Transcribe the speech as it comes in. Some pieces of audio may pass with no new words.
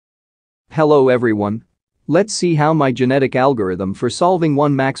Hello everyone. Let's see how my genetic algorithm for solving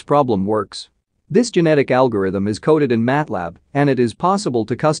one max problem works. This genetic algorithm is coded in Matlab, and it is possible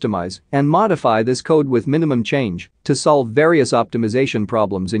to customize and modify this code with minimum change to solve various optimization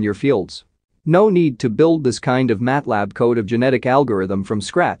problems in your fields. No need to build this kind of Matlab code of genetic algorithm from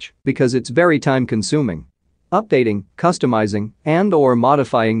scratch because it's very time consuming. Updating, customizing, and/or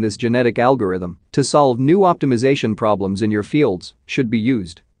modifying this genetic algorithm to solve new optimization problems in your fields should be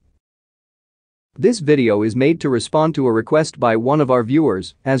used. This video is made to respond to a request by one of our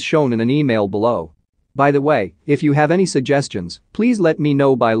viewers, as shown in an email below. By the way, if you have any suggestions, please let me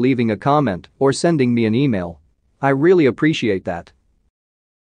know by leaving a comment or sending me an email. I really appreciate that.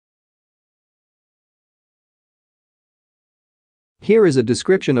 Here is a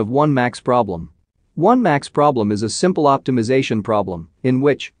description of one max problem. One max problem is a simple optimization problem in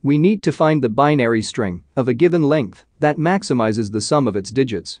which we need to find the binary string of a given length that maximizes the sum of its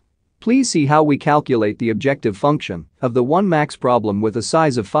digits. Please see how we calculate the objective function of the one max problem with a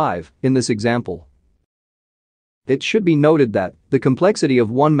size of 5 in this example. It should be noted that the complexity of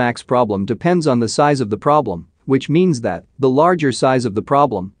one max problem depends on the size of the problem, which means that the larger size of the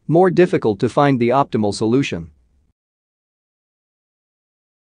problem, more difficult to find the optimal solution.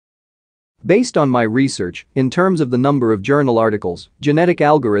 Based on my research, in terms of the number of journal articles, genetic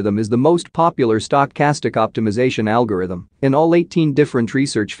algorithm is the most popular stochastic optimization algorithm in all 18 different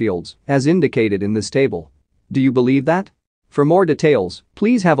research fields, as indicated in this table. Do you believe that? For more details,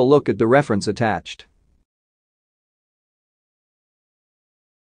 please have a look at the reference attached.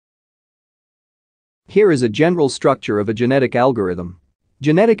 Here is a general structure of a genetic algorithm.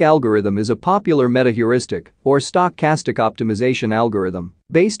 Genetic algorithm is a popular meta-heuristic or stochastic optimization algorithm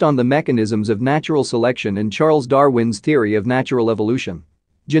based on the mechanisms of natural selection in Charles Darwin's theory of natural evolution.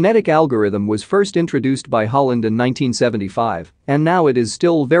 Genetic algorithm was first introduced by Holland in 1975, and now it is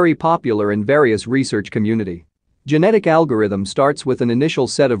still very popular in various research community. Genetic algorithm starts with an initial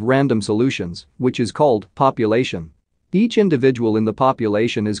set of random solutions, which is called population. Each individual in the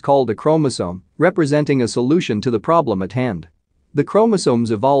population is called a chromosome, representing a solution to the problem at hand. The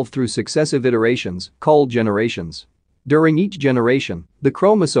chromosomes evolve through successive iterations, called generations. During each generation, the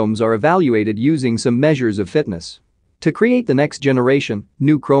chromosomes are evaluated using some measures of fitness. To create the next generation,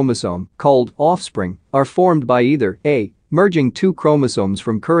 new chromosome, called offspring, are formed by either A. merging two chromosomes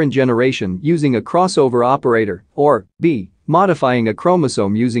from current generation using a crossover operator, or B. modifying a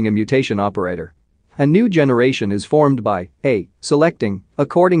chromosome using a mutation operator. A new generation is formed by A. selecting,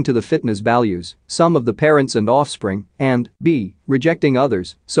 according to the fitness values, some of the parents and offspring, and B. rejecting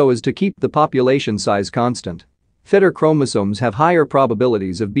others so as to keep the population size constant. Fitter chromosomes have higher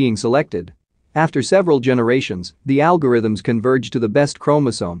probabilities of being selected. After several generations, the algorithms converge to the best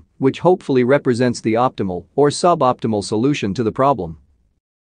chromosome, which hopefully represents the optimal or suboptimal solution to the problem.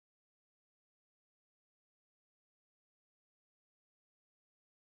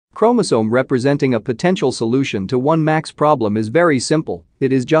 Chromosome representing a potential solution to one max problem is very simple,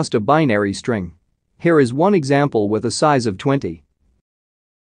 it is just a binary string. Here is one example with a size of 20.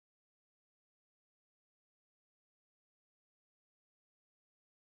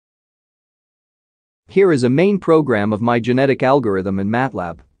 Here is a main program of my genetic algorithm in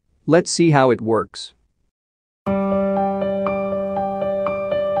Matlab. Let's see how it works.